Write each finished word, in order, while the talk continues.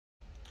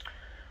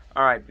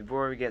Alright,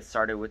 before we get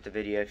started with the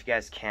video, if you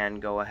guys can,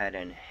 go ahead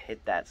and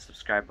hit that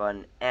subscribe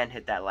button and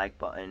hit that like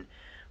button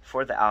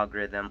for the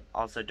algorithm.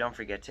 Also, don't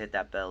forget to hit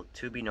that bell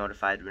to be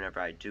notified whenever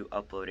I do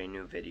upload a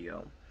new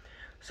video.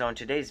 So in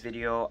today's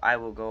video, I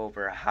will go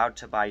over how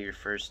to buy your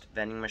first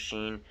vending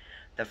machine.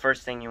 The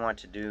first thing you want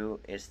to do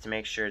is to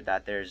make sure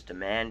that there's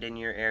demand in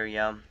your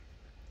area,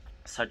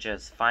 such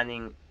as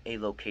finding a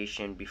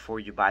location before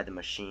you buy the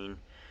machine.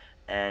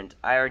 And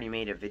I already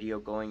made a video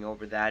going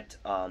over that,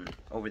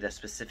 over the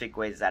specific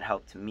ways that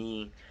helped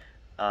me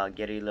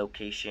get a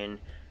location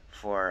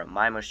for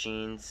my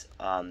machines.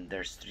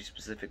 There's 3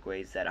 specific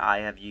ways that I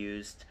have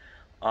used.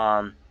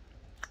 And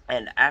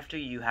after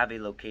you have a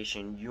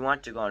location, you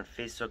want to go on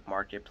Facebook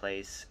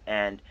Marketplace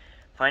and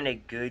find a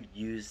good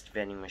used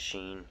vending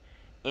machine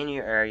in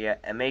your area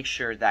and make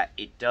sure that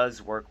it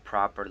does work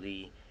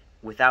properly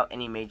without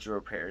any major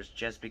repairs.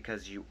 Just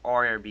because you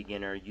are a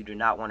beginner, you do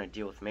not want to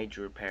deal with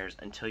major repairs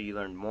until you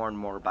learn more and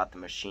more about the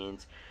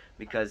machines,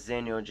 because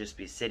then you'll just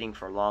be sitting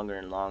for longer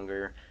and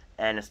longer,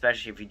 and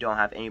especially if you don't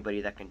have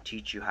anybody that can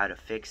teach you how to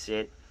fix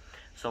it.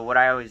 So what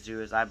I always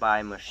do is I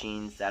buy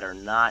machines that are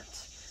not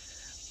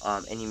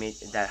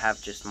that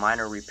have just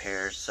minor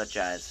repairs, such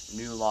as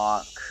new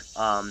lock,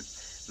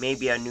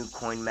 maybe a new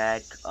coin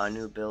mech, a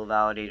new bill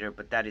validator,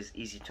 but that is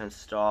easy to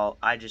install.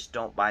 I just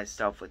don't buy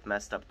stuff with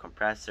messed up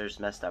compressors,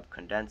 messed up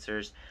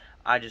condensers.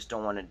 I just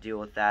don't want to deal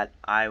with that.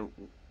 I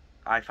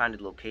find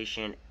a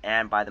location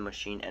and buy the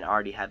machine and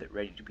already have it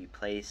ready to be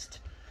placed.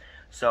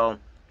 So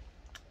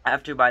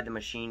after you buy the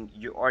machine,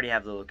 you already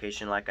have the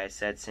location, like I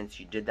said, since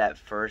you did that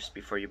first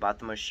before you bought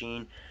the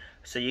machine.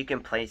 So you can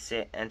place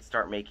it and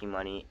start making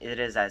money. It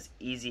is as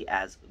easy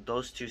as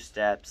those 2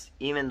 steps.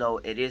 Even though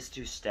it is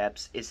 2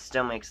 steps, it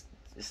still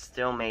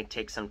may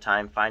take some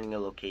time finding a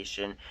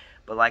location.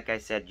 But like I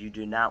said, you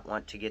do not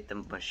want to get the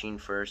machine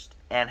first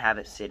and have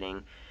it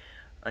sitting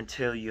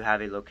until you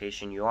have a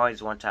location. You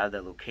always want to have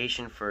the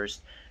location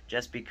first,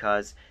 just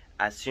because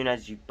as soon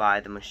as you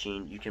buy the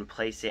machine, you can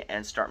place it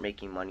and start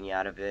making money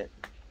out of it.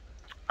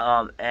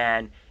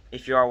 And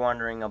if you are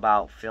wondering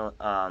about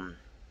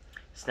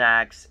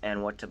snacks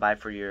and what to buy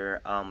for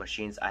your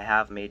machines, I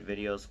have made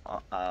videos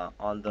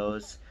on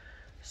those.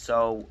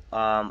 So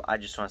I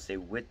just want to say,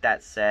 with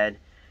that said,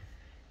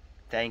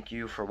 thank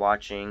you for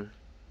watching,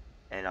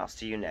 and I'll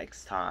see you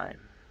next time.